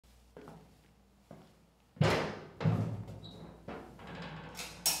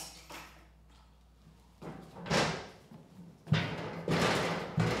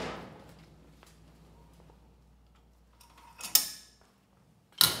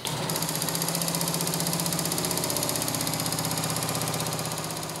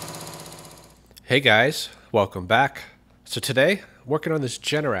Hey guys, welcome back. So today, working on this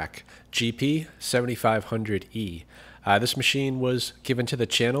Generac GP7500E. This machine was given to the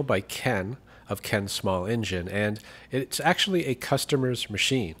channel by Ken of Ken's Small Engine, and it's actually a customer's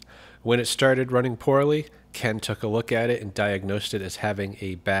machine. When it started running poorly, Ken took a look at it and diagnosed it as having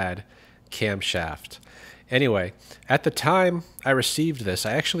a bad camshaft. Anyway, at the time I received this,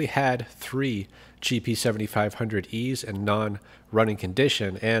 I actually had 3 GP7500Es in non-running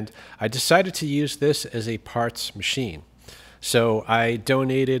condition, and I decided to use this as a parts machine. So I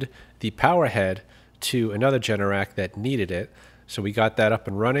donated the power head to another Generac that needed it, so we got that up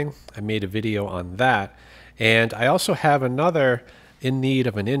and running. I made a video on that, and I also have another in need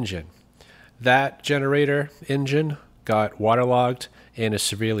of an engine. That generator engine got waterlogged and is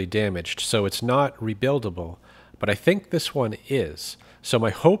severely damaged, so it's not rebuildable, but I think this one is. So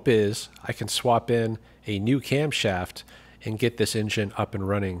my hope is I can swap in a new camshaft and get this engine up and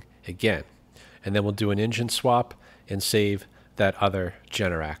running again. And then we'll do an engine swap and save that other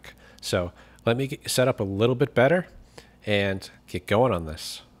Generac. So let me get set up a little bit better and get going on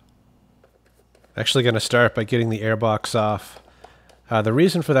this. I'm actually going to start by getting the airbox off. The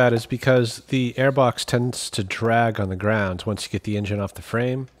reason for that is because the airbox tends to drag on the ground once you get the engine off the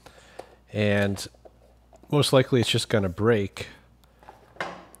frame, and most likely it's just going to break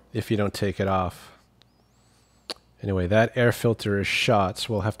if you don't take it off. Anyway, that air filter is shot,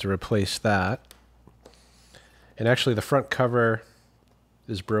 so we'll have to replace that. And actually the front cover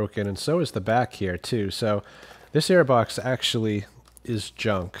is broken, and so is the back here too. So this airbox actually is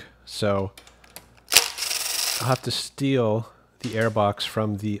junk. So I'll have to steal the airbox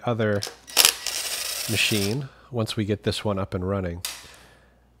from the other machine once we get this one up and running.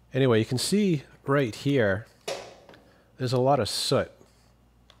 Anyway, you can see right here there's a lot of soot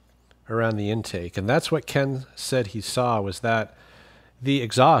around the intake, and that's what Ken said he saw, was that the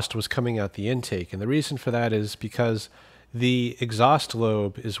exhaust was coming out the intake. And the reason for that is because the exhaust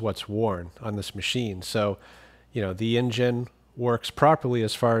lobe is what's worn on this machine. So, you know, the engine works properly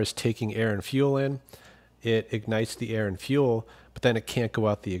as far as taking air and fuel in. It ignites the air and fuel, but then it can't go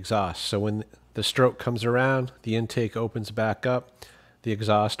out the exhaust. So when the stroke comes around, the intake opens back up. The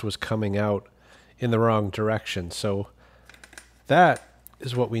exhaust was coming out in the wrong direction. So that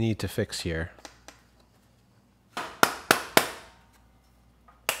is what we need to fix here.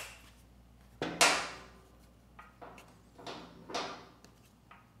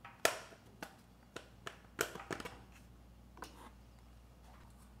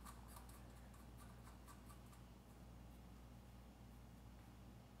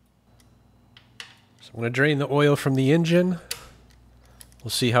 So I'm going to drain the oil from the engine.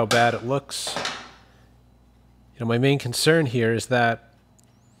 We'll see how bad it looks. You know, my main concern here is that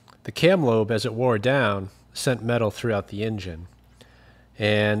the cam lobe, as it wore down, sent metal throughout the engine.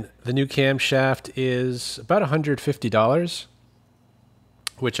 And the new camshaft is about $150,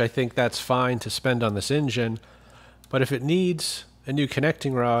 which I think that's fine to spend on this engine. But if it needs a new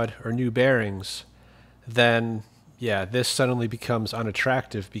connecting rod or new bearings, then yeah, this suddenly becomes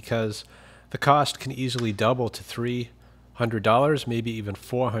unattractive, because the cost can easily double to $300, maybe even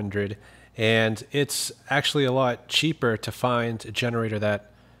 $400. And it's actually a lot cheaper to find a generator that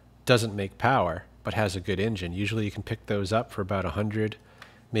doesn't make power but has a good engine. Usually you can pick those up for about $100,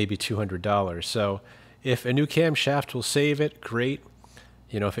 maybe $200. So if a new camshaft will save it, great.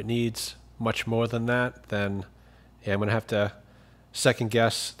 You know, if it needs much more than that, then yeah, I'm going to have to second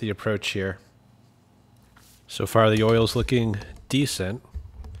guess the approach here. So far the oil's looking decent.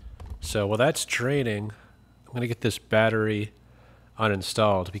 So while that's draining, I'm going to get this battery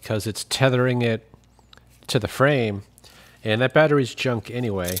uninstalled because it's tethering it to the frame, and that battery's junk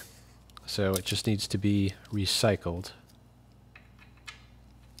anyway, so it just needs to be recycled.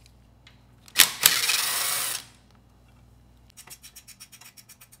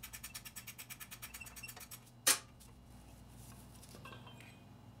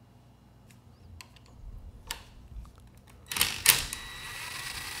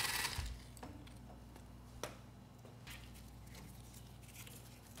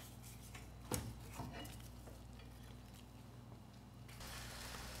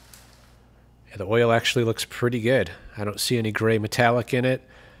 Yeah, the oil actually looks pretty good. I don't see any gray metallic in it,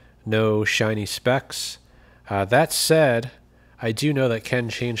 no shiny specks. That said, I do know that Ken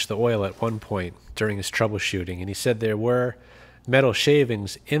changed the oil at one point during his troubleshooting, and he said there were metal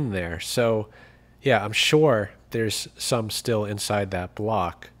shavings in there. So yeah, I'm sure there's some still inside that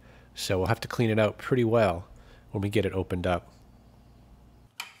block. So we'll have to clean it out pretty well when we get it opened up.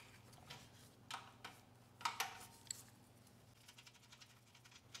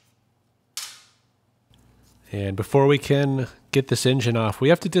 And before we can get this engine off, we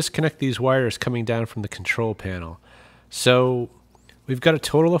have to disconnect these wires coming down from the control panel. So we've got a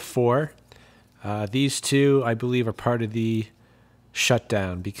total of 4. These 2, I believe, are part of the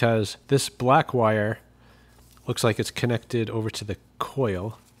shutdown because this black wire looks like it's connected over to the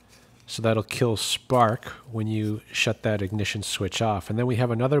coil. So that'll kill spark when you shut that ignition switch off. And then we have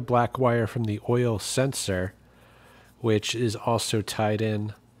another black wire from the oil sensor, which is also tied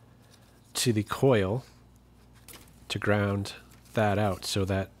in to the coil to ground that out so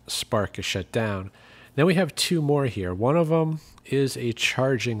that spark is shut down. Then we have 2 more here. One of them is a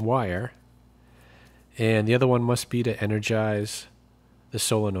charging wire, and the other one must be to energize the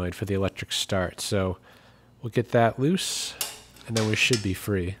solenoid for the electric start. So we'll get that loose, and then we should be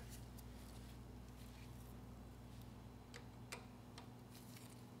free.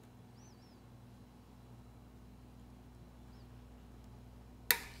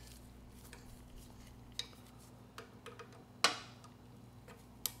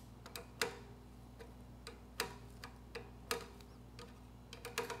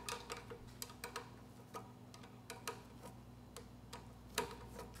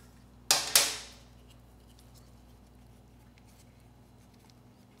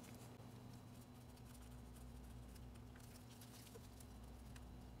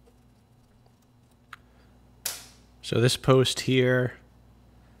 So this post here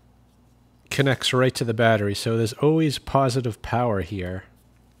connects right to the battery, so there's always positive power here.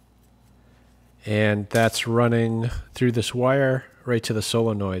 And that's running through this wire right to the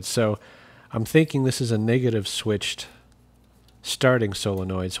solenoid. So I'm thinking this is a negative switched starting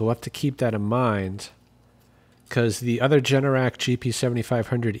solenoid, so we'll have to keep that in mind, because the other Generac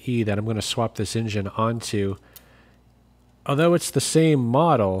GP7500E that I'm going to swap this engine onto, although it's the same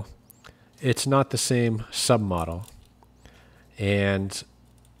model, it's not the same submodel. And,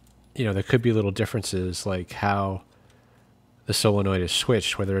 you know, there could be little differences like how the solenoid is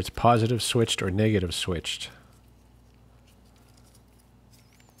switched, whether it's positive switched or negative switched.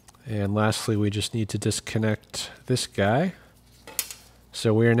 And lastly, we just need to disconnect this guy.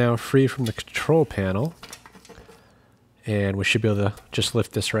 So we are now free from the control panel, and we should be able to just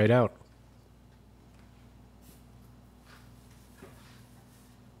lift this right out.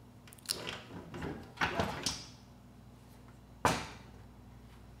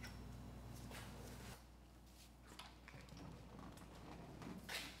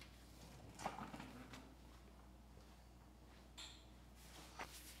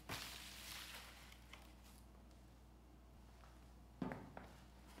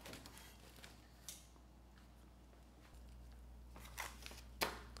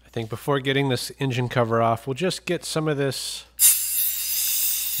 I think before getting this engine cover off, we'll just get some of this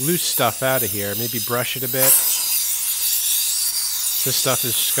loose stuff out of here. Maybe brush it a bit. This stuff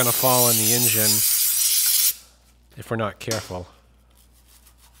is just going to fall in the engine if we're not careful.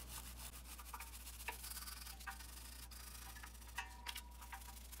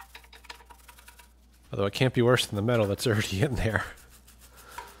 Although it can't be worse than the metal that's already in there.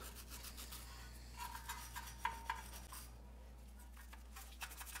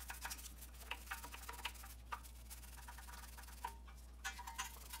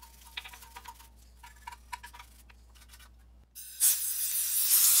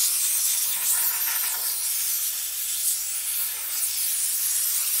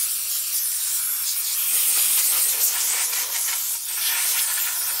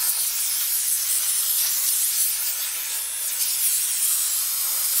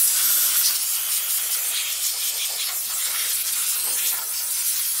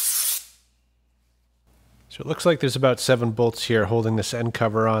 So it looks like there's about 7 bolts here holding this end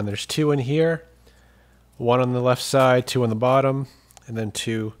cover on. There's 2 in here, 1 on the left side, 2 on the bottom, and then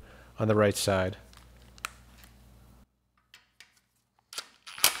 2 on the right side.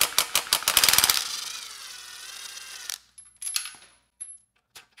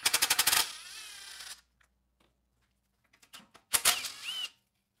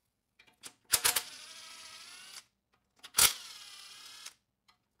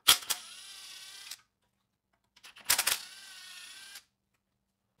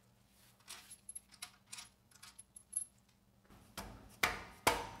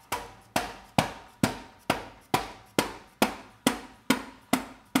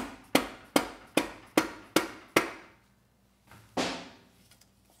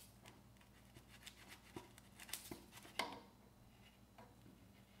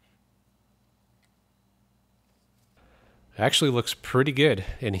 It actually looks pretty good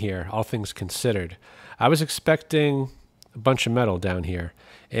in here, all things considered. I was expecting a bunch of metal down here,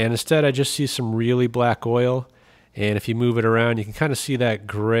 and instead I just see some really black oil, and if you move it around you can kind of see that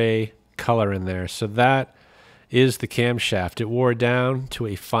gray color in there. So that is the camshaft. It wore down to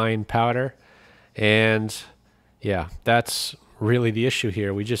a fine powder, and yeah, that's really the issue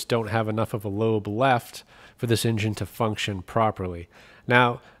here. We just don't have enough of a lobe left for this engine to function properly.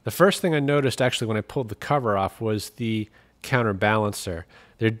 Now, the first thing I noticed actually when I pulled the cover off was the counterbalancer.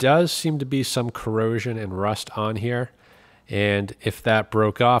 There does seem to be some corrosion and rust on here, and if that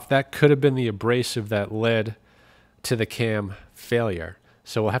broke off, that could have been the abrasive that led to the cam failure.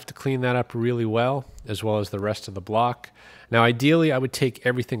 So we'll have to clean that up really well, as well as the rest of the block. Now, ideally, I would take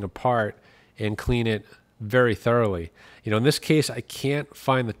everything apart and clean it very thoroughly. In this case, I can't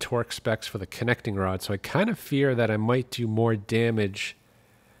find the torque specs for the connecting rod, so I kind of fear that I might do more damage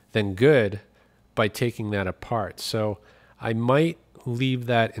than good by taking that apart. So I might leave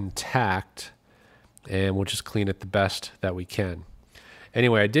that intact, and we'll just clean it the best that we can.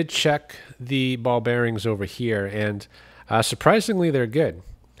 Anyway, I did check the ball bearings over here, and surprisingly, they're good.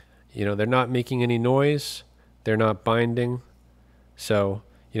 They're not making any noise. They're not binding. So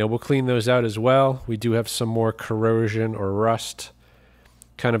we'll clean those out as well. We do have some more corrosion or rust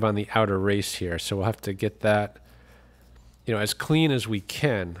kind of on the outer race here. So we'll have to get that, as clean as we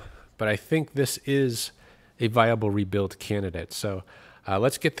can. But I think this is a viable rebuild candidate. So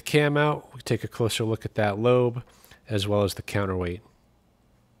let's get the cam out. We'll take a closer look at that lobe as well as the counterweight.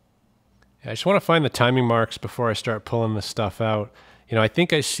 I just want to find the timing marks before I start pulling this stuff out. I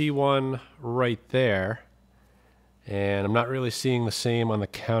think I see one right there, and I'm not really seeing the same on the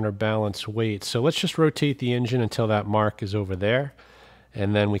counterbalance weight. So let's just rotate the engine until that mark is over there,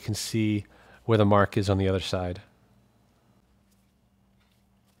 and then we can see where the mark is on the other side.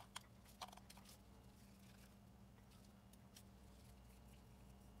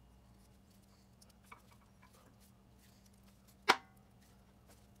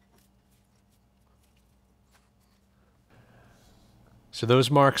 So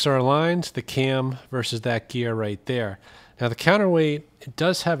those marks are aligned, the cam versus that gear right there. Now the counterweight, it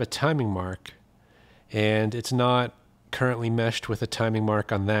does have a timing mark, and it's not currently meshed with a timing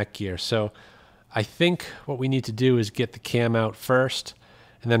mark on that gear. So I think what we need to do is get the cam out first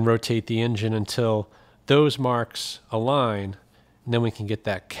and then rotate the engine until those marks align, and then we can get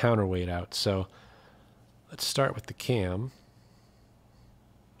that counterweight out. So let's start with the cam.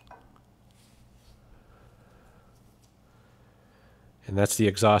 And that's the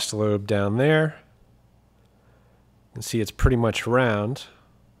exhaust lobe down there. You can see it's pretty much round.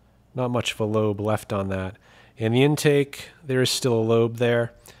 Not much of a lobe left on that. And the intake, there is still a lobe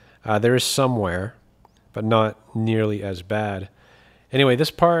there. There is somewhere, but not nearly as bad. Anyway,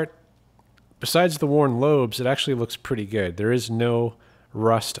 this part, besides the worn lobes, it actually looks pretty good. There is no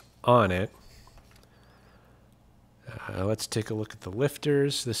rust on it. Let's take a look at the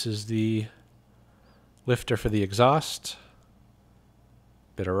lifters. This is the lifter for the exhaust.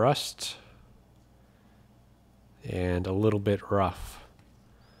 Bit of rust and a little bit rough.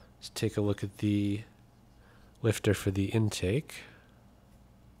 Let's take a look at the lifter for the intake.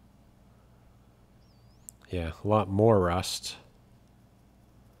 Yeah, a lot more rust.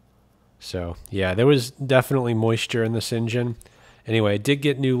 So yeah, there was definitely moisture in this engine. Anyway, I did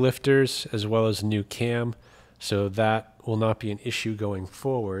get new lifters as well as a new cam, so that will not be an issue going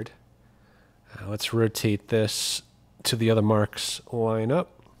forward. Let's rotate this to the other marks line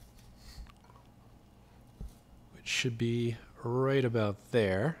up, which should be right about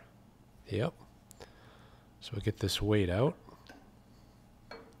there. Yep. So we'll get this weight out.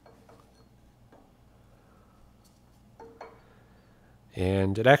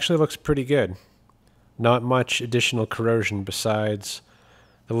 And it actually looks pretty good. Not much additional corrosion besides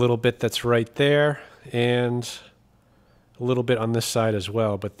the little bit that's right there and a little bit on this side as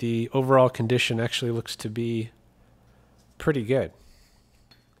well. But the overall condition actually looks to be pretty good.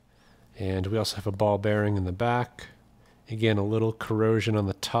 And we also have a ball bearing in the back. Again, a little corrosion on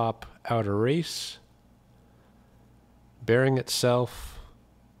the top outer race. Bearing itself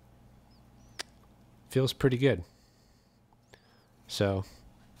feels pretty good. So,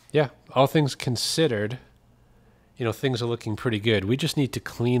 yeah, all things considered, things are looking pretty good. We just need to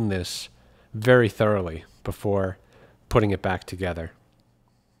clean this very thoroughly before putting it back together.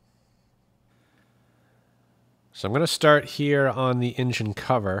 So I'm going to start here on the engine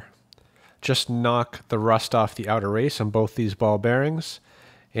cover. Just knock the rust off the outer race on both these ball bearings.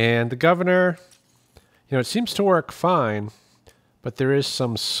 And the governor, it seems to work fine, but there is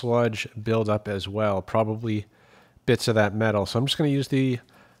some sludge buildup as well, probably bits of that metal. So I'm just going to use the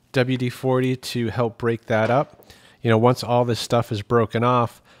WD-40 to help break that up. Once all this stuff is broken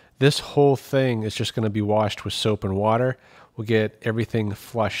off, this whole thing is just going to be washed with soap and water. We'll get everything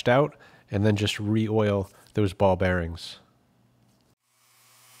flushed out and then just re-oil those ball bearings.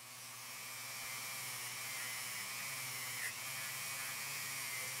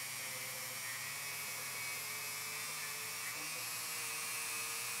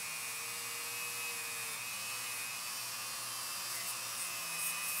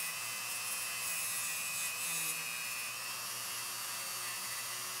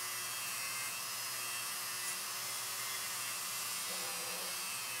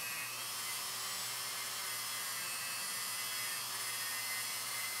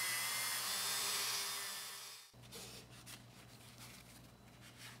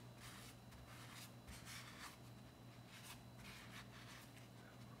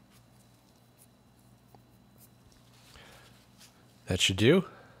 That should do.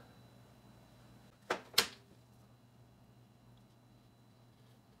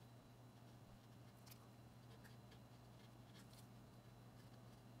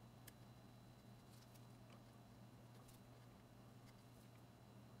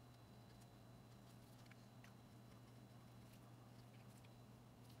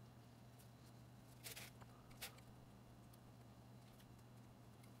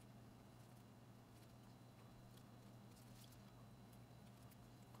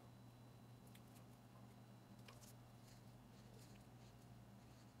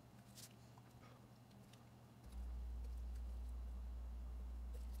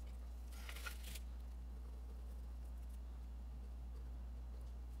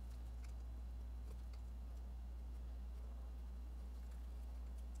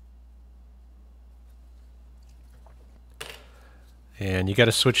 And you got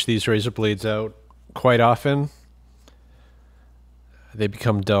to switch these razor blades out quite often. They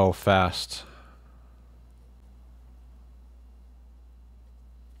become dull fast.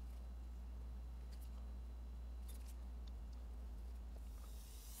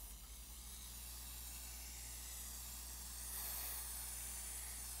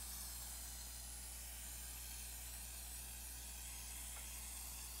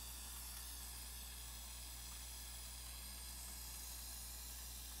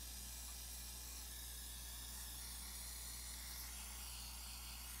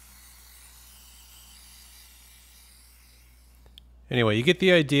 Anyway, you get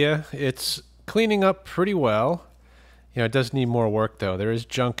the idea. It's cleaning up pretty well. You know, it does need more work though. There is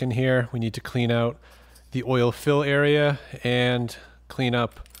junk in here. We need to clean out the oil fill area and clean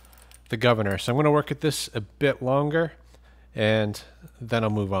up the governor. So I'm going to work at this a bit longer and then I'll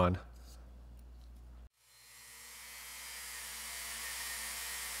move on.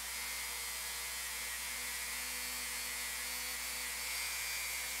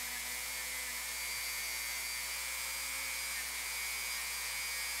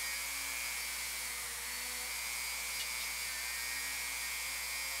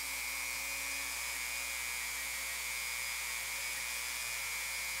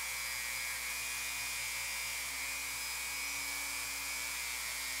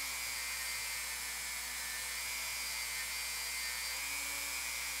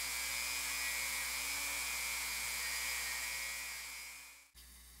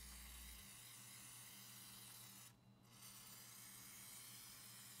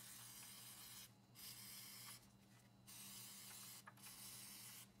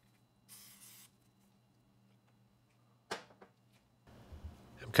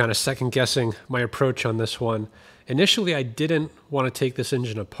 Kind of second guessing my approach on this one. Initially, I didn't want to take this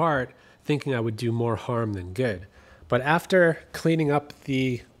engine apart, thinking I would do more harm than good. But after cleaning up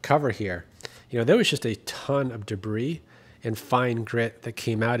the cover here, you know, there was just a ton of debris and fine grit that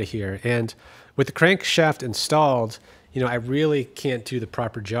came out of here. And with the crankshaft installed, you know, I really can't do the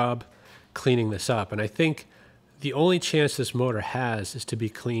proper job cleaning this up. And I think the only chance this motor has is to be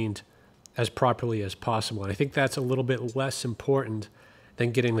cleaned as properly as possible. And I think that's a little bit less important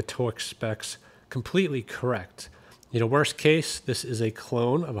than getting the torque specs completely correct. You know, worst case, this is a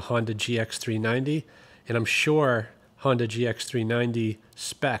clone of a Honda GX390, and I'm sure Honda GX390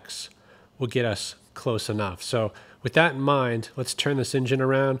 specs will get us close enough. So with that in mind, let's turn this engine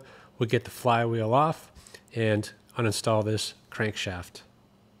around, we'll get the flywheel off, and uninstall this crankshaft.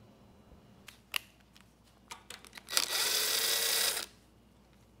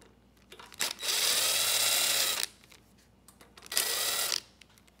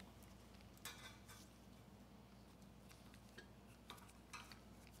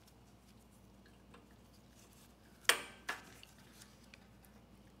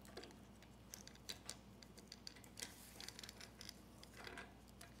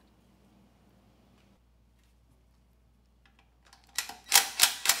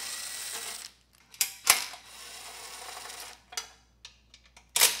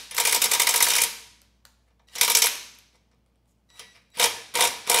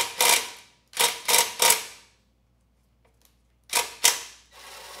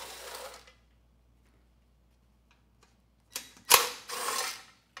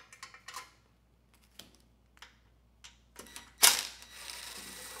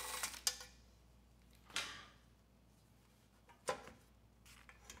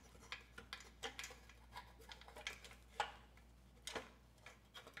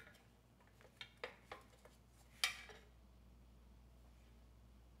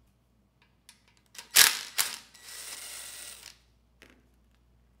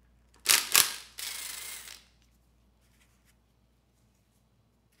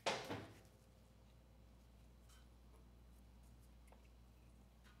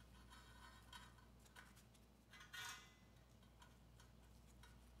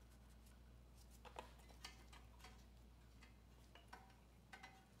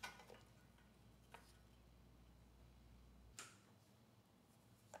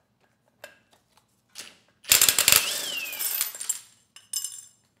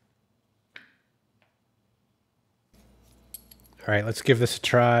 All right, let's give this a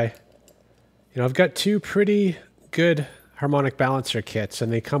try. You know, I've got two pretty good harmonic balancer kits,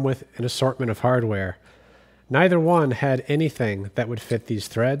 and they come with an assortment of hardware. Neither one had anything that would fit these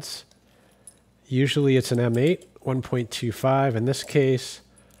threads. Usually it's an M8, 1.25. In this case,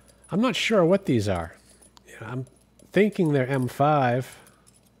 I'm not sure what these are. I'm thinking they're M5,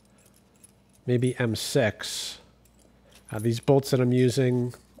 maybe M6. These bolts that I'm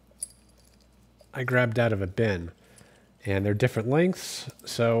using, I grabbed out of a bin, and they're different lengths,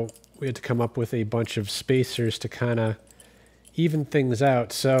 so we had to come up with a bunch of spacers to kind of even things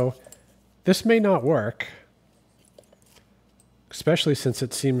out. So this may not work, especially since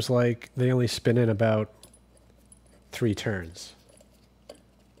it seems like they only spin in about 3 turns.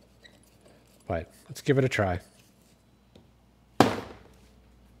 But let's give it a try.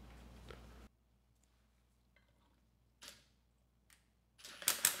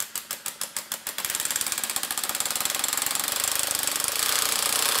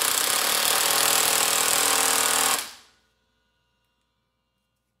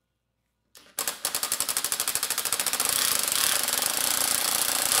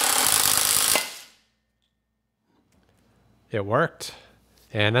 It worked,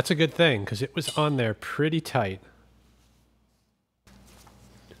 and that's a good thing because it was on there pretty tight.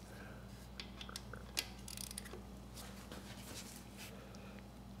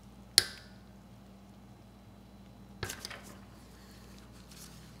 I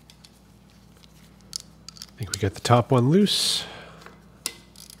think we got the top one loose.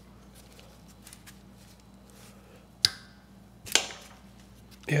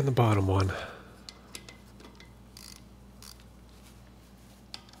 And the bottom one.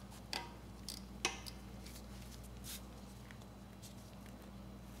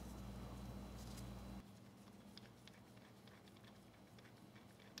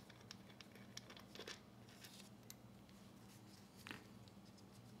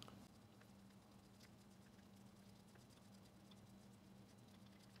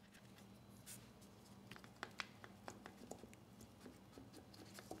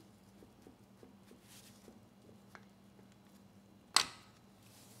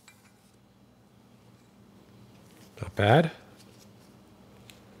 Not bad.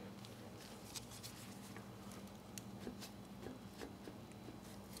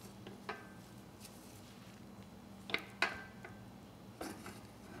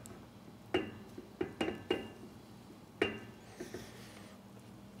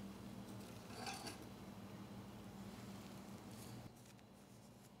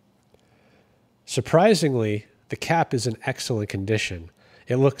 Surprisingly, the cap is in excellent condition.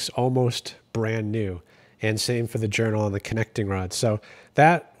 It looks almost brand new, and same for the journal and the connecting rod. So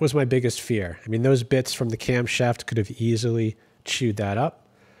that was my biggest fear. I mean, those bits from the camshaft could have easily chewed that up.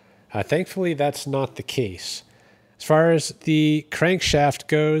 Thankfully, that's not the case. As far as the crankshaft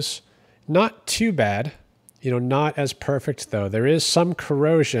goes, not too bad. You know, not as perfect though. There is some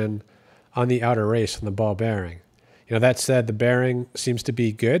corrosion on the outer race on the ball bearing. You know, that said, the bearing seems to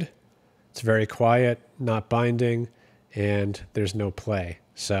be good. It's very quiet, not binding, and there's no play.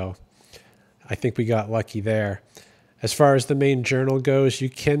 So I think we got lucky there. As far as the main journal goes, you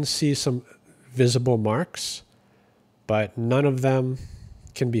can see some visible marks, but none of them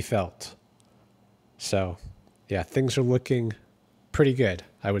can be felt. So yeah, things are looking pretty good,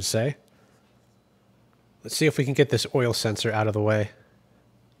 I would say. Let's see if we can get this oil sensor out of the way.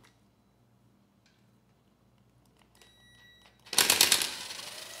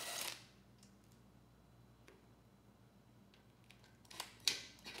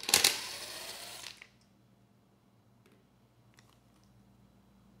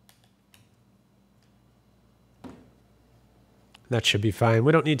 That should be fine.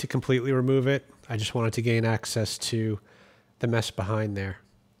 We don't need to completely remove it. I just wanted to gain access to the mess behind there.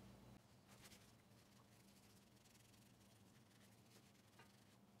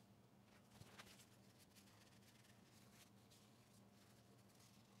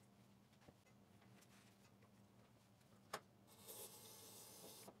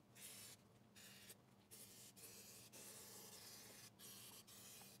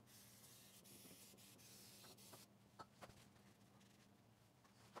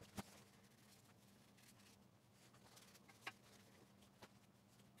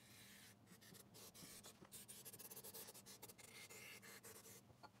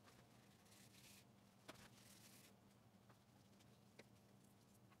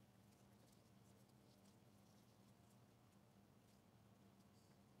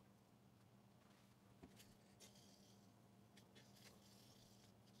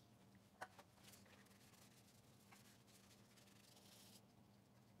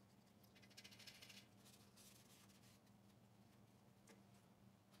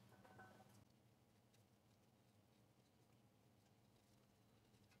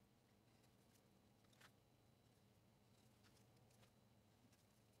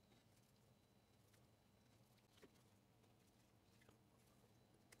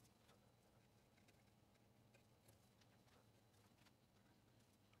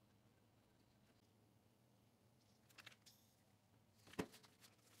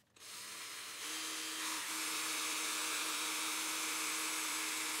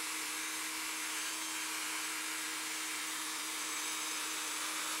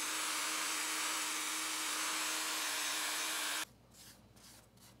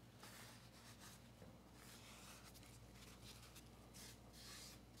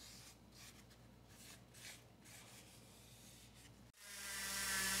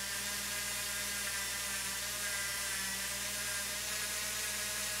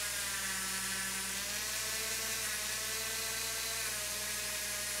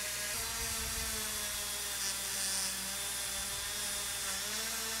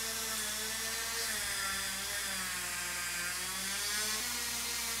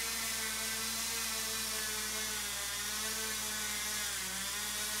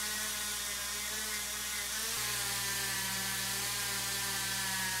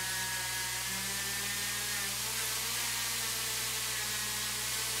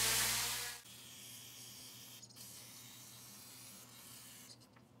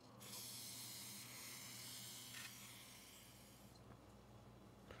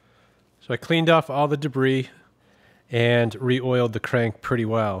 So I cleaned off all the debris and re-oiled the crank pretty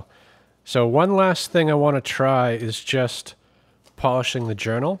well. So one last thing I want to try is just polishing the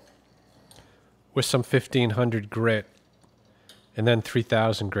journal with some 1500 grit and then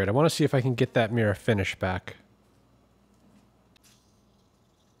 3000 grit. I want to see if I can get that mirror finish back.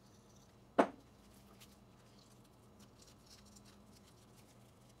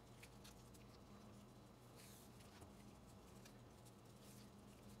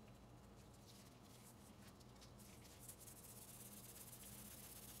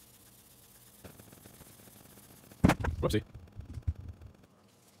 Whoopsie.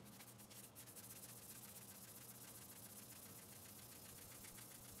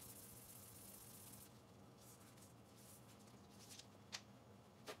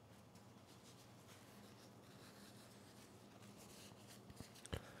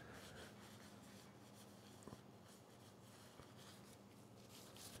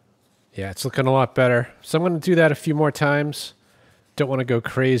 Yeah, it's looking a lot better. So I'm going to do that a few more times. Don't want to go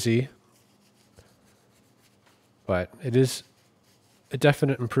crazy, but it is a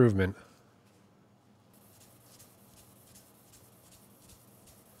definite improvement.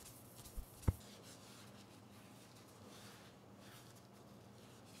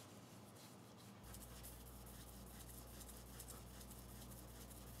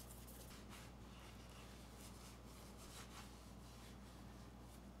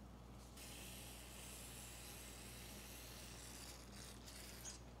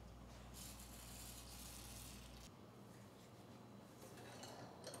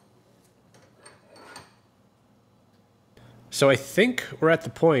 So I think we're at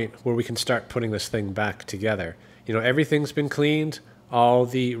the point where we can start putting this thing back together. You know, everything's been cleaned, all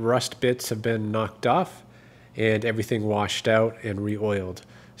the rust bits have been knocked off, and everything washed out and re-oiled.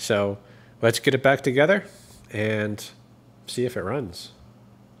 So let's get it back together and see if it runs.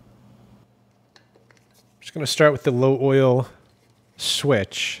 I'm just going to start with the low oil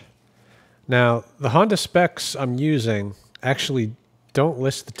switch. Now, the Honda specs I'm using actually don't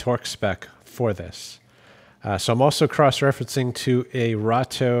list the torque spec for this. So I'm also cross-referencing to a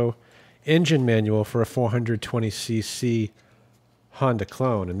Rato engine manual for a 420cc Honda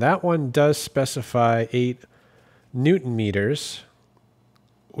clone. And that one does specify 8 Newton meters,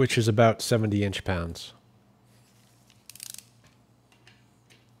 which is about 70 inch-pounds.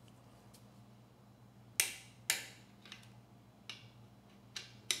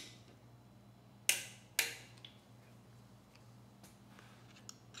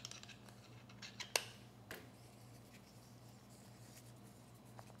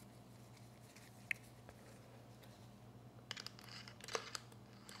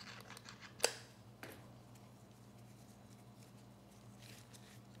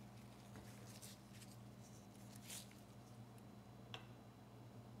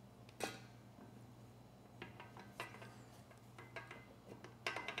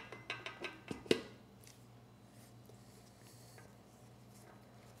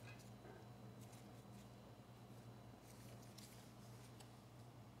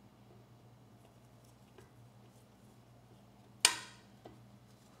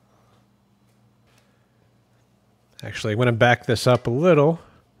 Actually, I'm going to back this up a little.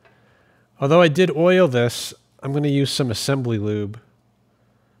 Although I did oil this, I'm going to use some assembly lube.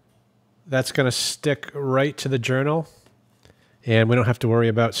 That's going to stick right to the journal, and we don't have to worry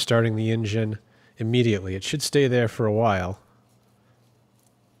about starting the engine immediately. It should stay there for a while.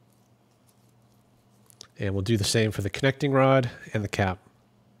 And we'll do the same for the connecting rod and the cap.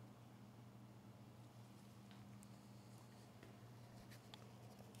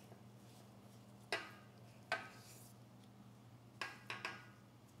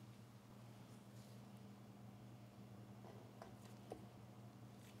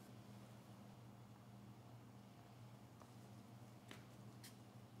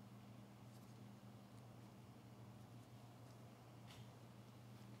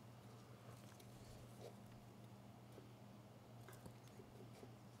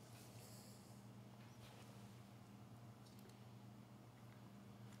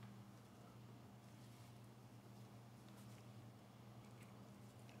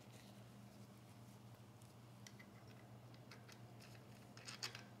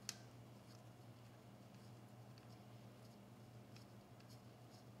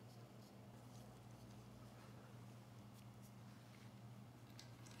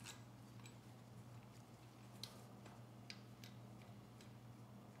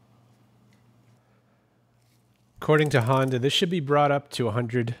 According to Honda, this should be brought up to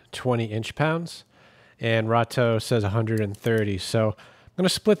 120 inch-pounds, and Rato says 130. So I'm going to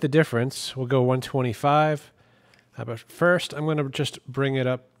split the difference. We'll go 125. But first, I'm going to just bring it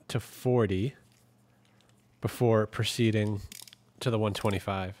up to 40 before proceeding to the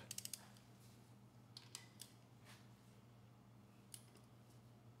 125.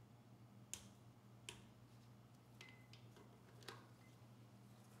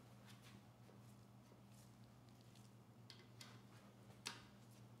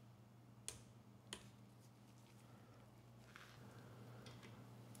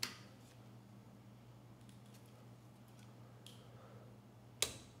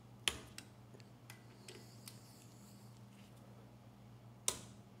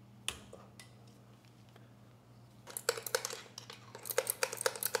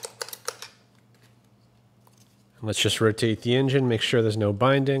 Let's just rotate the engine, make sure there's no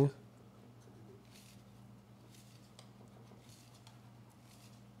binding.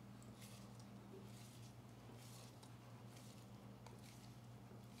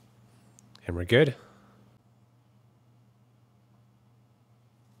 And we're good.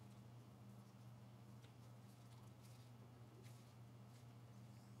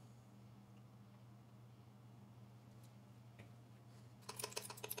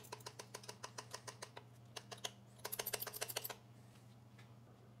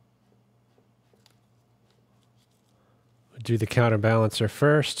 Do the counterbalancer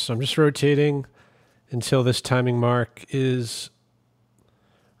first. So I'm just rotating until this timing mark is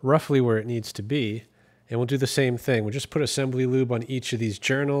roughly where it needs to be. And we'll do the same thing. We'll just put assembly lube on each of these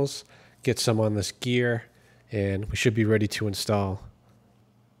journals, get some on this gear, and we should be ready to install.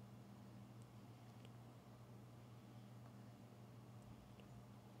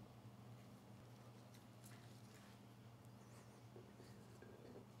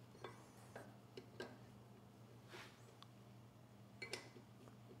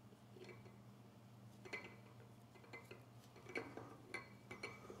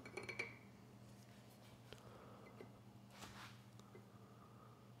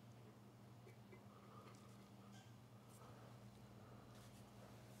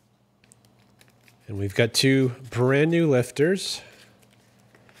 And we've got two brand new lifters.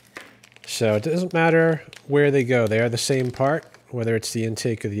 So it doesn't matter where they go. They are the same part, whether it's the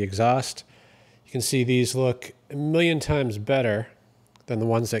intake or the exhaust. You can see these look a million times better than the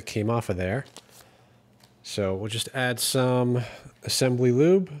ones that came off of there. So we'll just add some assembly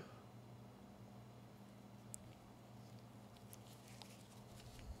lube.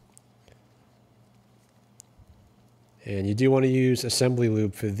 And you do want to use assembly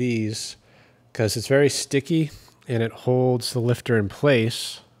lube for these because it's very sticky and it holds the lifter in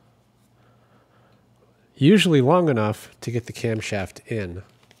place, usually long enough to get the camshaft in.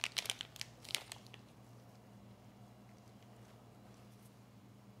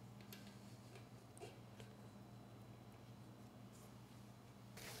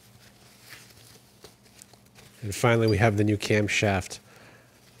 And finally, we have the new camshaft.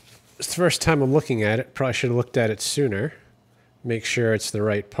 It's the first time I'm looking at it. Probably should have looked at it sooner. Make sure it's the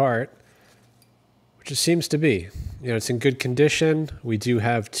right part, which it seems to be. You know, it's in good condition. We do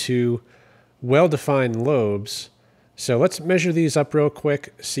have two well-defined lobes. So let's measure these up real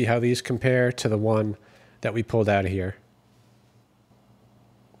quick, see how these compare to the one that we pulled out of here.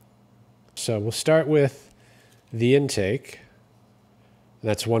 So we'll start with the intake.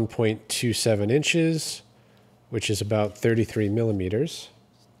 That's 1.27 inches, which is about 33 millimeters.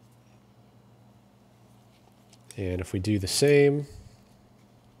 And if we do the same,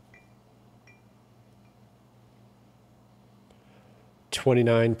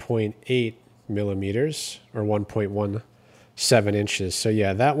 29.8 millimeters, or 1.17 inches. So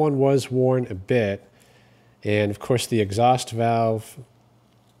yeah, that one was worn a bit. And of course the exhaust valve,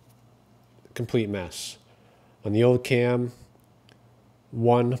 complete mess. On the old cam,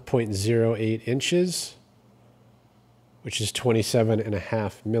 1.08 inches, which is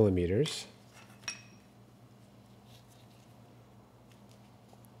 27.5 millimeters.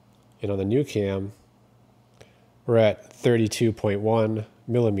 And on the new cam, we're at 32.1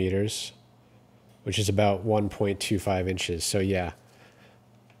 millimeters, which is about 1.25 inches. So yeah,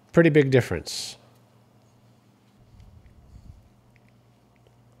 pretty big difference.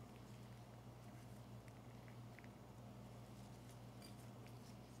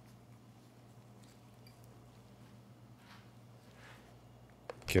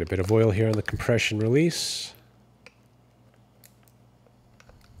 Get a bit of oil here on the compression release.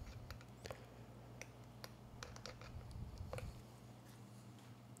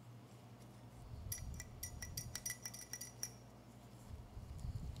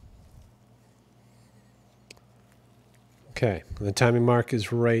 Okay, the timing mark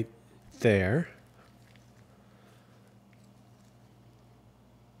is right there.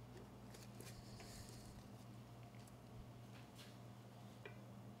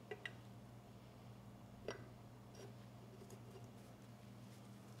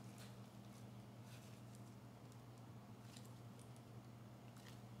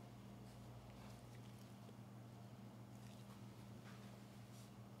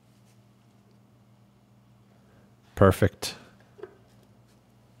 Perfect.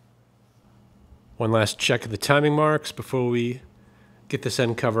 One last check of the timing marks before we get this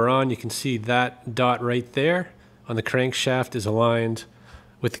end cover on. You can see that dot right there on the crankshaft is aligned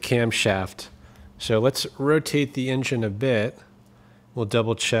with the camshaft. So let's rotate the engine a bit. We'll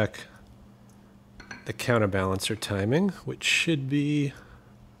double check the counterbalancer timing, which should be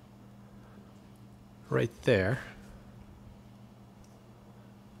right there.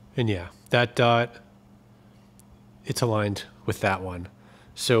 And yeah, that dot, it's aligned with that one.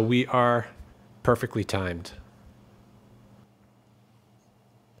 So we are perfectly timed.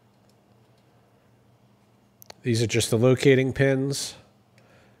 These are just the locating pins.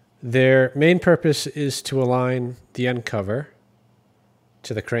 Their main purpose is to align the end cover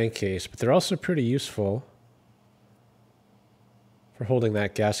to the crankcase, but they're also pretty useful for holding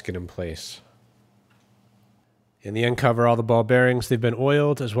that gasket in place. In the end cover, all the ball bearings, they've been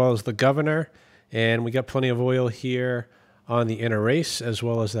oiled, as well as the governor, and we got plenty of oil here on the inner race, as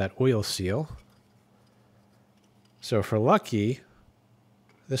well as that oil seal. So if we're lucky,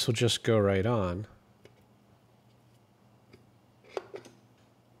 this will just go right on.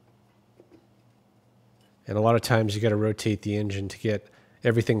 And a lot of times you got to rotate the engine to get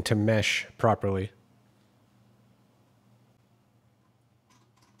everything to mesh properly.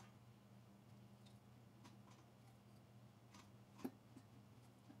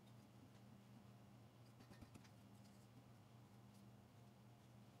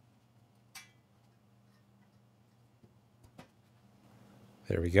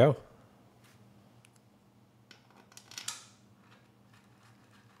 There we go.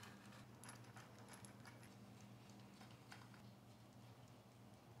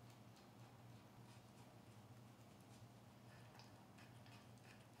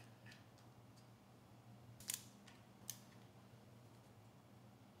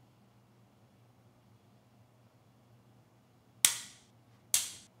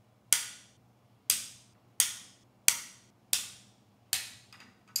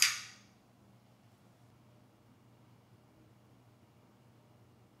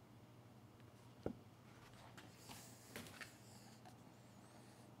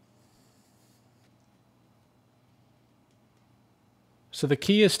 So the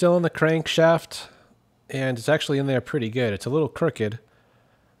key is still in the crankshaft, and it's actually in there pretty good. It's a little crooked,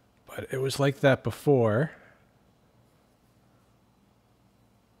 but it was like that before.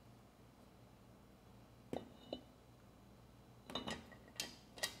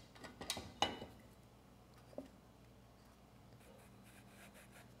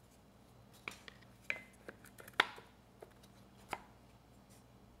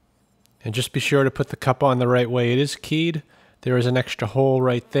 And just be sure to put the cup on the right way. It is keyed. There is an extra hole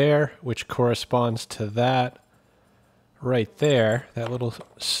right there, which corresponds to that right there, that little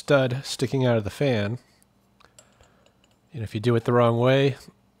stud sticking out of the fan. And if you do it the wrong way,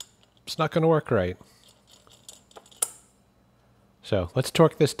 it's not going to work right. So let's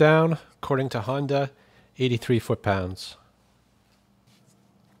torque this down. According to Honda, 83 foot-pounds.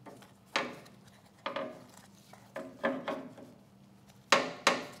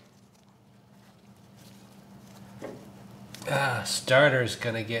 Starter's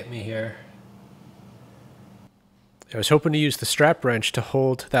gonna get me here. I was hoping to use the strap wrench to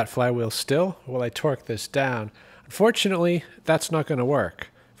hold that flywheel still while I torque this down. Unfortunately, that's not gonna work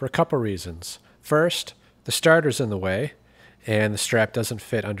for a couple reasons. First, the starter's in the way and the strap doesn't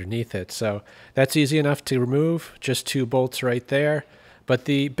fit underneath it. So that's easy enough to remove, just 2 bolts right there. But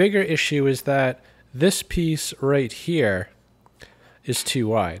the bigger issue is that this piece right here is too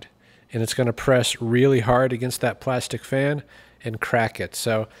wide, and it's going to press really hard against that plastic fan and crack it.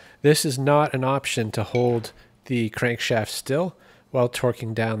 So this is not an option to hold the crankshaft still while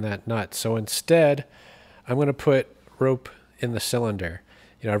torquing down that nut. So instead, I'm going to put rope in the cylinder.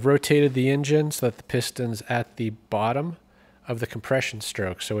 I've rotated the engine so that the piston's at the bottom of the compression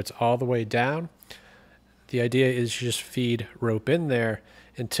stroke, so it's all the way down. The idea is you just feed rope in there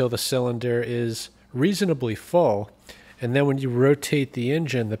until the cylinder is reasonably full, and then when you rotate the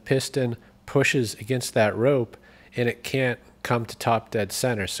engine, the piston pushes against that rope and it can't come to top dead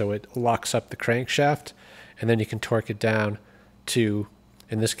center, so it locks up the crankshaft, and then you can torque it down to,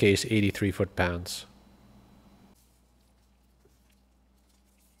 in this case, 83 foot-pounds.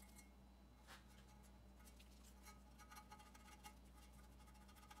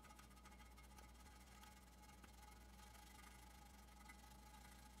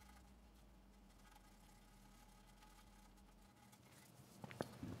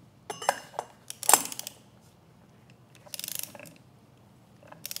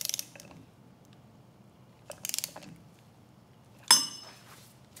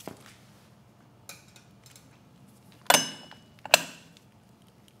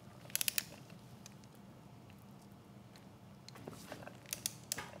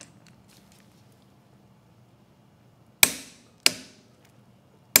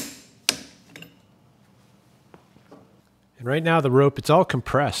 And right now the rope, it's all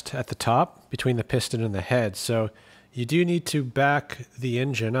compressed at the top between the piston and the head, so you do need to back the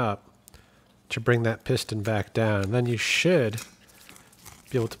engine up to bring that piston back down. And then you should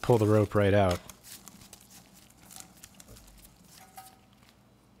be able to pull the rope right out.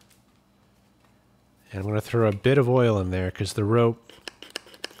 And I'm going to throw a bit of oil in there because the rope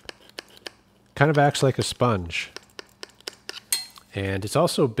kind of acts like a sponge. And it's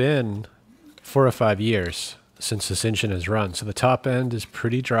also been 4 or 5 years since this engine has run, so the top end is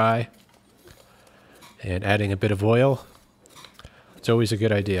pretty dry. And adding a bit of oil, it's always a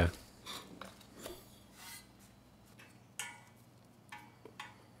good idea.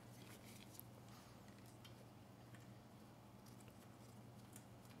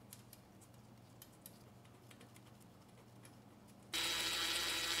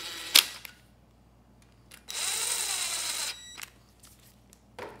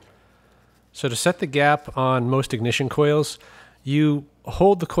 So to set the gap on most ignition coils, you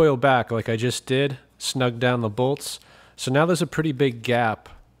hold the coil back like I just did, snug down the bolts. So now there's a pretty big gap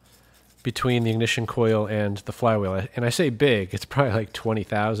between the ignition coil and the flywheel. And I say big, it's probably like 20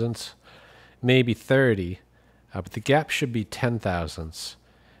 thousandths, maybe 30, but the gap should be 10 thousandths.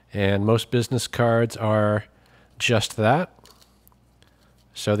 And most business cards are just that.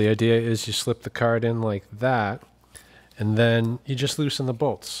 So the idea is you slip the card in like that, and then you just loosen the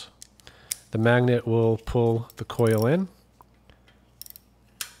bolts. The magnet will pull the coil in,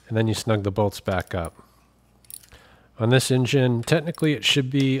 and then you snug the bolts back up. On this engine, technically it should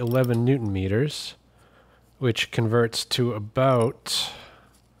be 11 Newton meters, which converts to about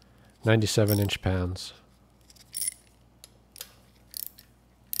 97 inch-pounds.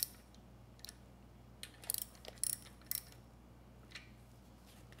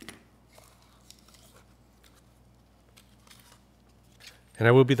 And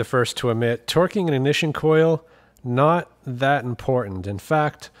I will be the first to admit, torquing an ignition coil, not that important. In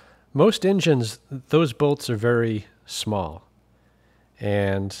fact, most engines, those bolts are very small.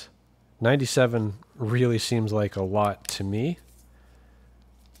 And 97 really seems like a lot to me.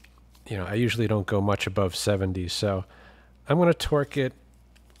 You know, I usually don't go much above 70, so I'm going to torque it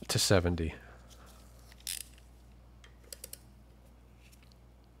to 70.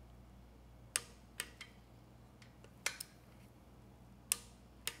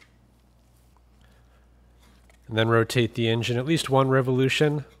 And then rotate the engine at least 1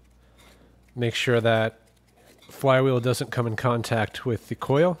 revolution. Make sure that flywheel doesn't come in contact with the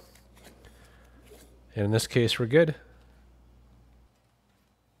coil. And in this case, we're good.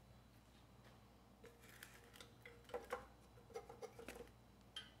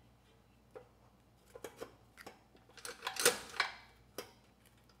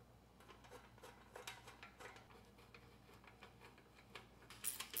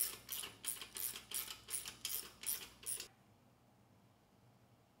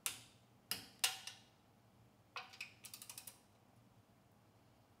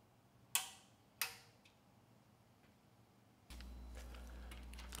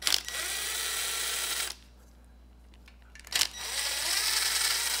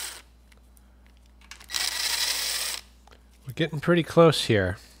 We're getting pretty close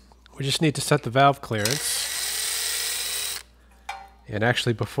here. We just need to set the valve clearance. And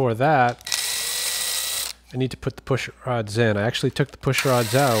actually before that, I need to put the push rods in. I actually took the push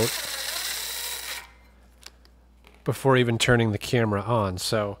rods out before even turning the camera on.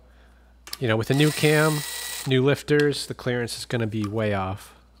 So, you know, with a new cam, new lifters, the clearance is going to be way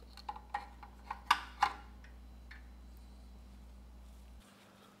off.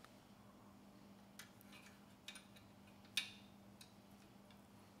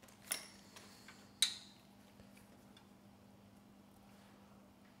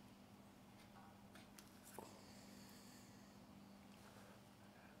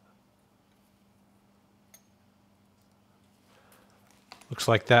 Looks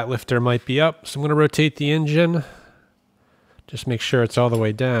like that lifter might be up, so I'm going to rotate the engine. Just make sure it's all the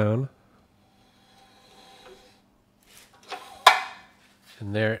way down.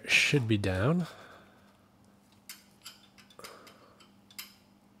 And there it should be down.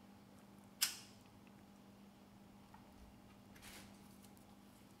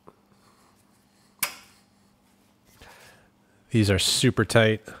 These are super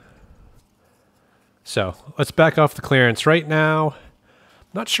tight. So let's back off the clearance. Right now,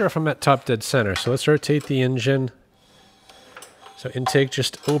 not sure if I'm at top dead center, so let's rotate the engine. So intake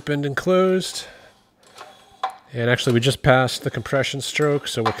just opened and closed. And actually we just passed the compression stroke,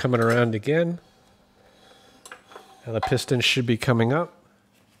 so we're coming around again. Now the piston should be coming up.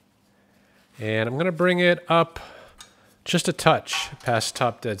 And I'm going to bring it up just a touch past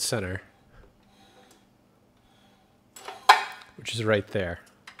top dead center. which is right there.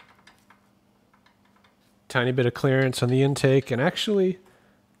 Tiny bit of clearance on the intake, and actually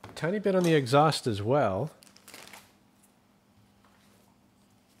a tiny bit on the exhaust as well.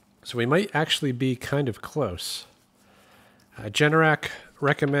 So we might actually be kind of close. Generac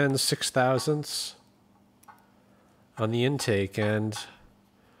recommends 0.006 on the intake, and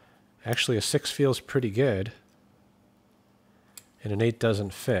actually a 6 feels pretty good, and an 8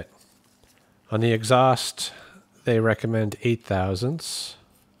 doesn't fit. On the exhaust, they recommend 0.008.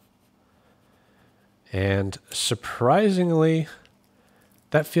 And surprisingly,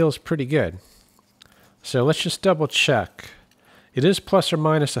 that feels pretty good. So let's just double check. It is plus or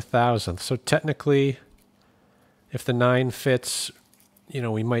minus 1/1000th, so technically, if the 9 fits, you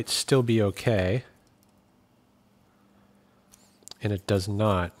know, we might still be okay. And it does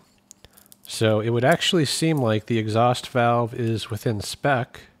not. So it would actually seem like the exhaust valve is within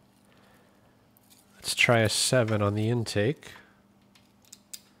spec. Let's try a 7 on the intake.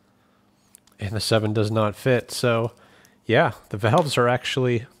 And the 7 does not fit. So yeah, the valves are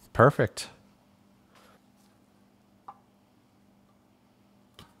actually perfect.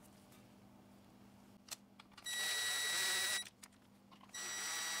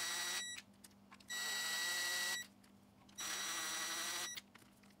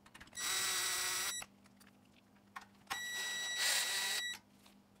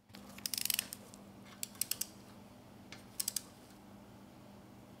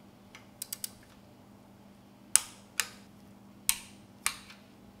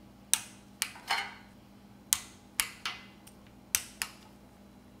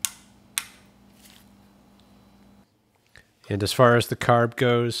 And as far as the carb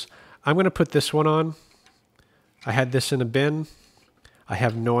goes, I'm going to put this one on. I had this in a bin. I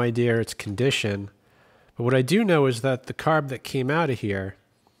have no idea its condition. But what I do know is that the carb that came out of here,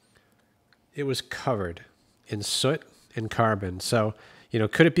 it was covered in soot and carbon. So, you know,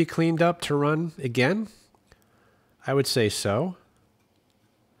 could it be cleaned up to run again? I would say so.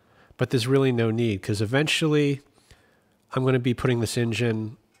 But there's really no need, because eventually I'm going to be putting this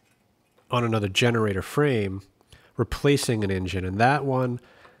engine on another generator frame, replacing an engine, and that one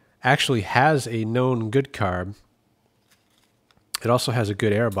actually has a known good carb. It also has a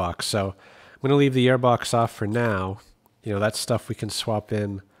good airbox, so I'm going to leave the airbox off for now. You know, that's stuff we can swap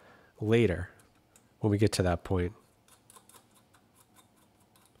in later when we get to that point.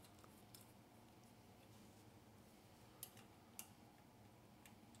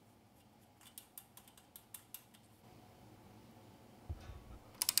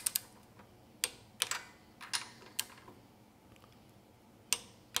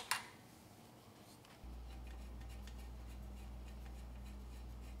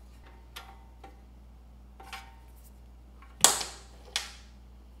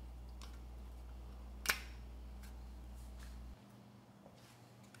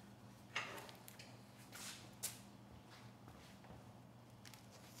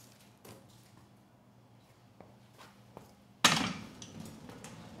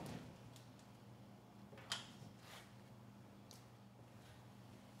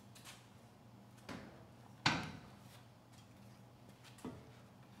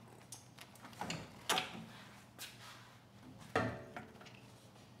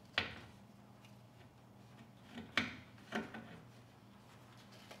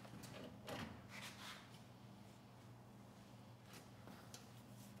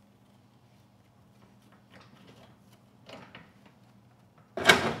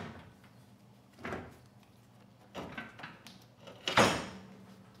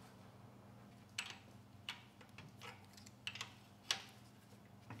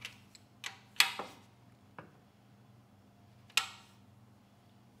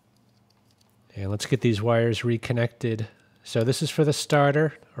 And let's get these wires reconnected. So this is for the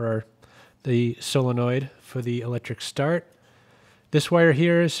starter, or the solenoid for the electric start. This wire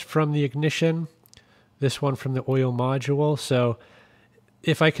here is from the ignition. This one from the oil module. So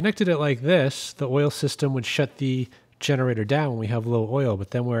if I connected it like this, the oil system would shut the generator down when we have low oil,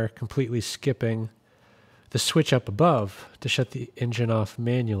 but then we're completely skipping the switch up above to shut the engine off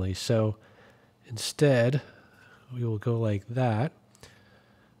manually. So instead, we will go like that.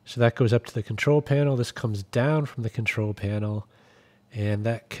 So that goes up to the control panel. This comes down from the control panel, and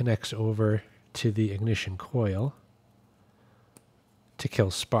that connects over to the ignition coil to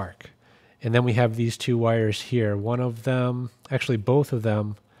kill spark. And then we have these two wires here. One of them, actually both of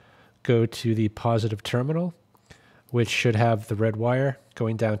them, go to the positive terminal, which should have the red wire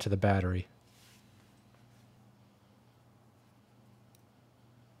going down to the battery.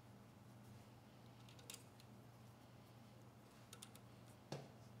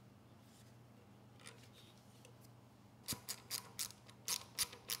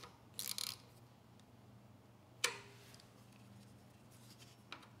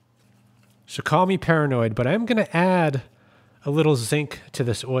 So call me paranoid, but I'm going to add a little zinc to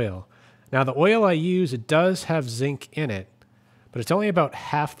this oil. Now the oil I use, it does have zinc in it, but it's only about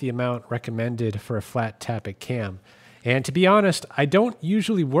half the amount recommended for a flat tappet cam. And to be honest, I don't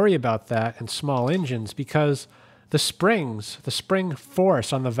usually worry about that in small engines because the springs, the spring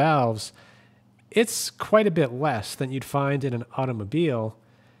force on the valves, it's quite a bit less than you'd find in an automobile,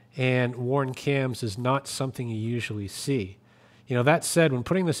 and worn cams is not something you usually see. You know, that said, when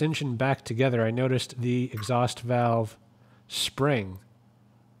putting this engine back together, I noticed the exhaust valve spring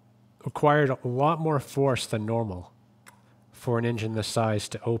required a lot more force than normal for an engine this size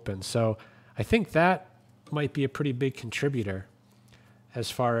to open. So I think that might be a pretty big contributor as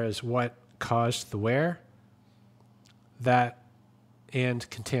far as what caused the wear, that and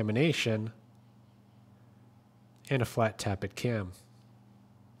contamination in a flat tappet cam.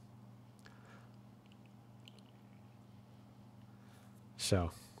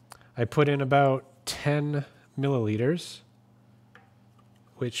 So I put in about 10 milliliters,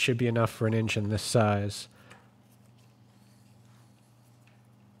 which should be enough for an engine this size.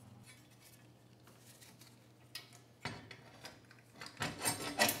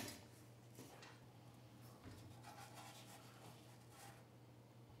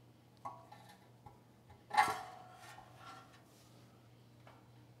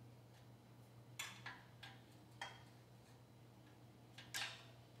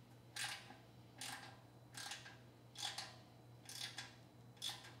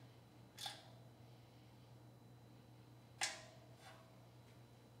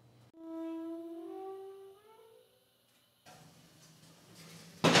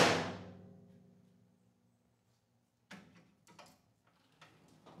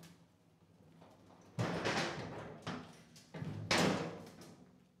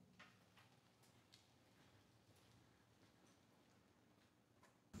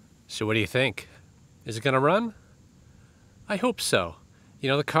 So what do you think? Is it going to run? I hope so. You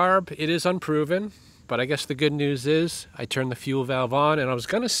know, the carb, it is unproven, but I guess the good news is I turned the fuel valve on, and I was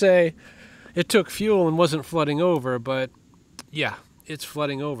going to say it took fuel and wasn't flooding over, but yeah, it's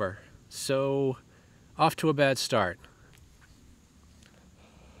flooding over. So off to a bad start.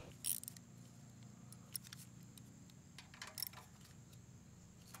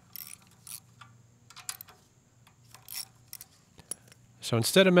 So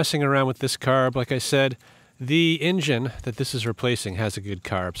instead of messing around with this carb, like I said, the engine that this is replacing has a good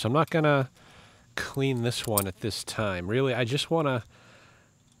carb. So I'm not going to clean this one at this time. Really, I just want to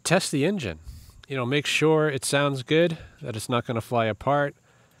test the engine. You know, make sure it sounds good, that it's not going to fly apart.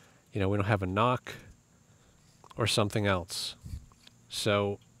 You know, we don't have a knock or something else.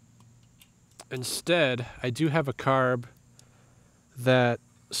 So instead, I do have a carb that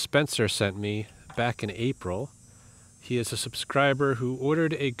Spencer sent me back in April. He is a subscriber who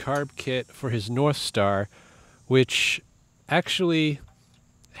ordered a carb kit for his North Star, which actually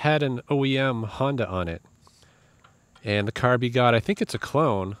had an OEM Honda on it. And the carb he got, I think it's a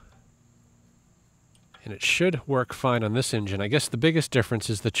clone, and it should work fine on this engine. I guess the biggest difference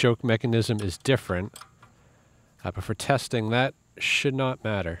is the choke mechanism is different, but for testing, that should not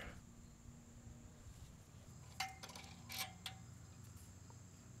matter.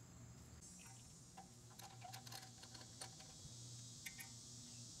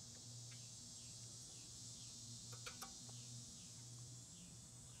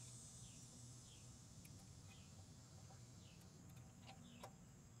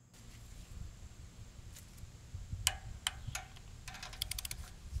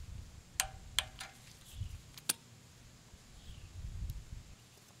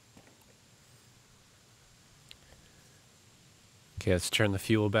 Okay, let's turn the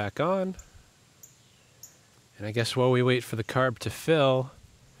fuel back on. And I guess while we wait for the carb to fill,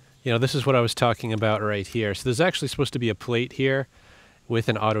 you know, this is what I was talking about right here. So there's actually supposed to be a plate here with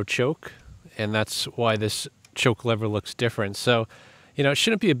an auto choke, and that's why this choke lever looks different. So, you know, it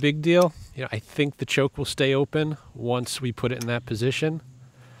shouldn't be a big deal. You know, I think the choke will stay open once we put it in that position.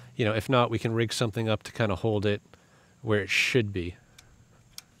 You know, if not, we can rig something up to kind of hold it where it should be.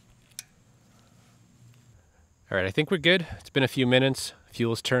 All right, I think we're good. It's been a few minutes.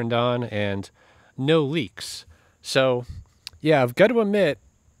 Fuel's turned on and no leaks. So, yeah, I've got to admit,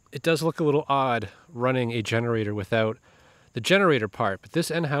 it does look a little odd running a generator without the generator part. But this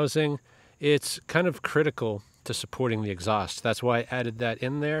end housing, it's kind of critical to supporting the exhaust. That's why I added that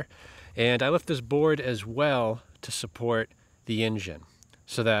in there. And I left this board as well to support the engine,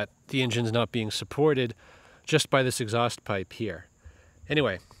 so that the engine's not being supported just by this exhaust pipe here.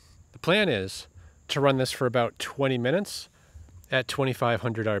 Anyway, the plan is to run this for about 20 minutes at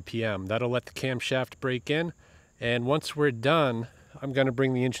 2500 RPM. That'll let the camshaft break in, and once we're done, I'm going to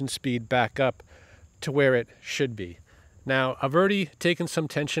bring the engine speed back up to where it should be. Now, I've already taken some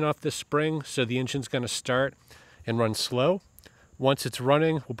tension off this spring, so the engine's going to start and run slow. Once it's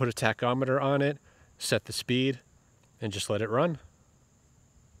running, we'll put a tachometer on it, set the speed, and just let it run.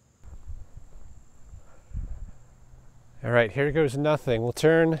 All right, here goes nothing. We'll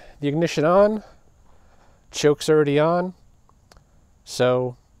turn the ignition on. Choke's already on,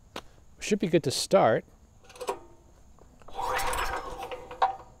 so we should be good to start.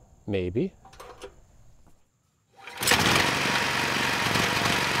 Maybe.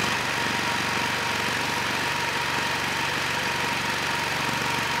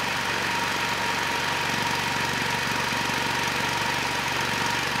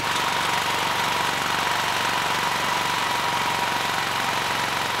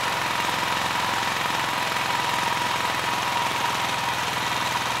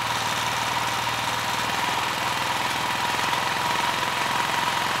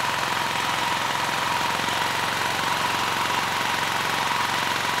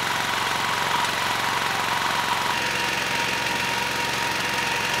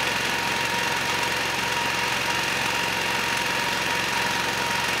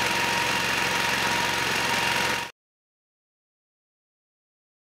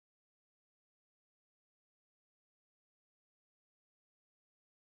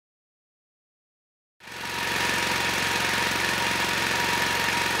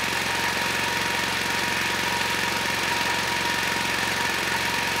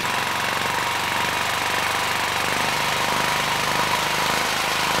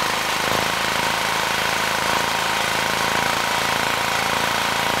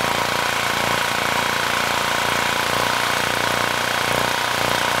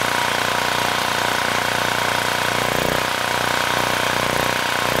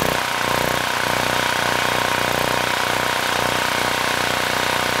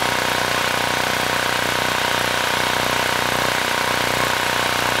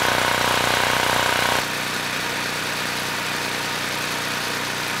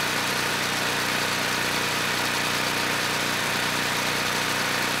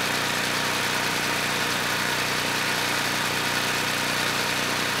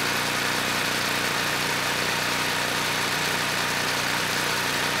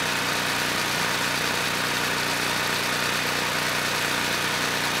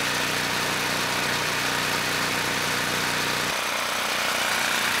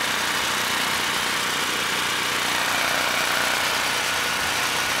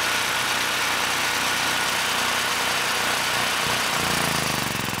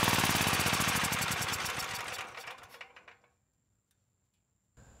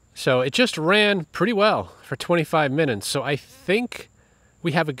 So it just ran pretty well for 25 minutes. So I think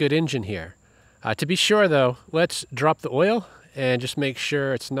we have a good engine here. To be sure though, let's drop the oil and just make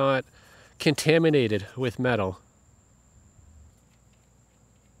sure it's not contaminated with metal.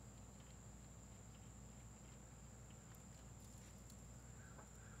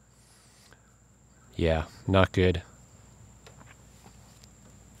 Yeah, not good.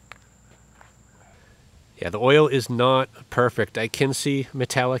 Yeah, the oil is not perfect. I can see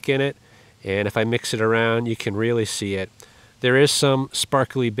metallic in it, and if I mix it around, you can really see it. There is some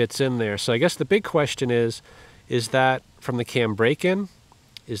sparkly bits in there. So I guess the big question is that from the cam break-in?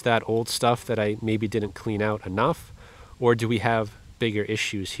 Is that old stuff that I maybe didn't clean out enough? Or do we have bigger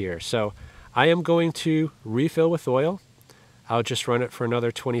issues here? So I am going to refill with oil. I'll just run it for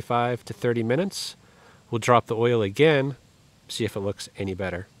another 25 to 30 minutes. We'll drop the oil again, see if it looks any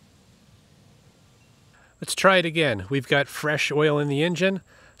better. Let's try it again. We've got fresh oil in the engine.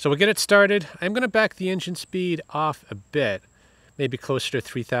 So we'll get it started. I'm going to back the engine speed off a bit, maybe closer to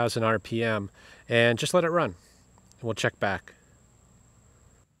 3,000 RPM, and just let it run. And we'll check back.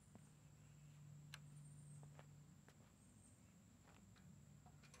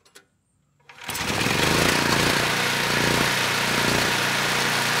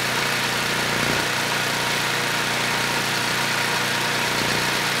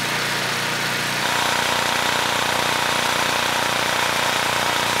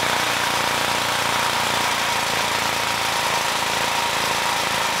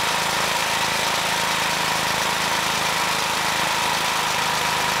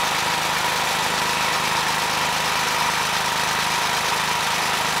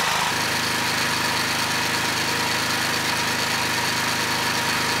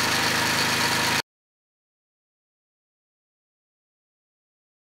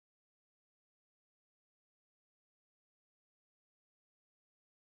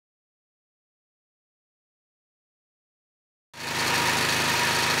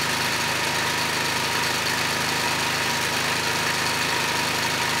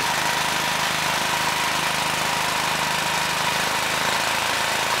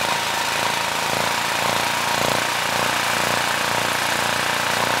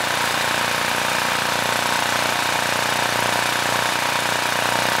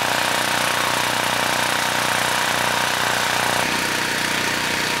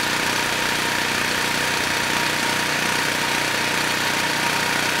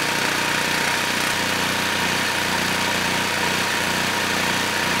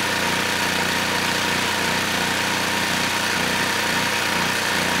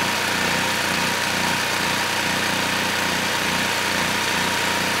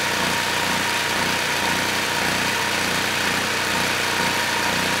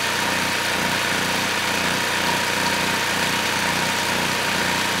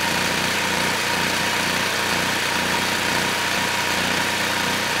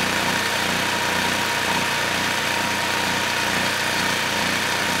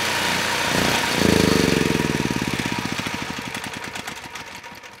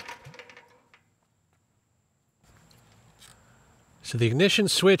 So the ignition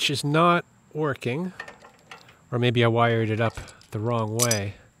switch is not working, or maybe I wired it up the wrong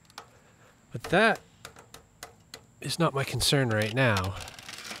way. But that is not my concern right now.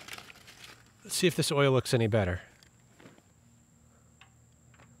 Let's see if this oil looks any better.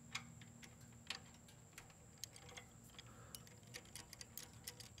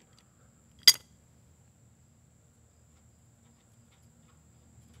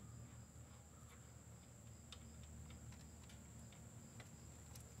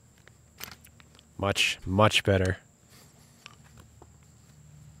 Much, much better.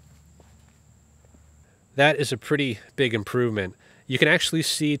 That is a pretty big improvement. You can actually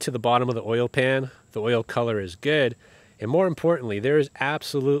see to the bottom of the oil pan, the oil color is good, and more importantly, there is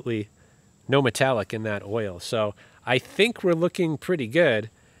absolutely no metallic in that oil. So I think we're looking pretty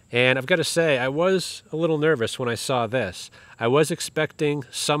good, and I've got to say, I was a little nervous when I saw this. I was expecting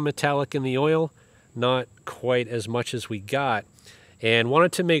some metallic in the oil, not quite as much as we got, and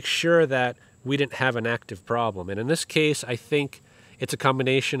wanted to make sure that we didn't have an active problem. And in this case, I think it's a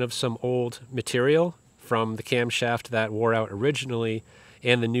combination of some old material from the camshaft that wore out originally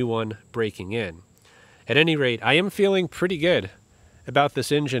and the new one breaking in. At any rate, I am feeling pretty good about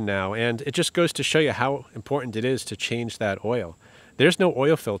this engine now, and it just goes to show you how important it is to change that oil. There's no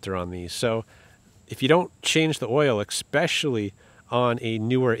oil filter on these, so if you don't change the oil, especially on a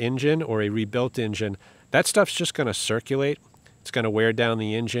newer engine or a rebuilt engine, that stuff's just going to circulate. It's going to wear down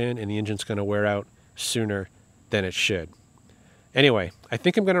the engine, and the engine's going to wear out sooner than it should. Anyway, I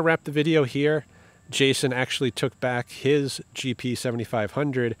think I'm going to wrap the video here. Jason actually took back his GP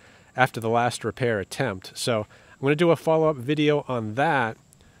 7500 after the last repair attempt. So I'm going to do a follow-up video on that,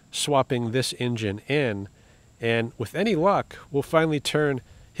 swapping this engine in. And with any luck, we'll finally turn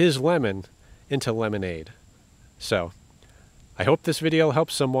his lemon into lemonade. So I hope this video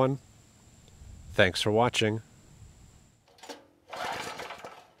helps someone. Thanks for watching.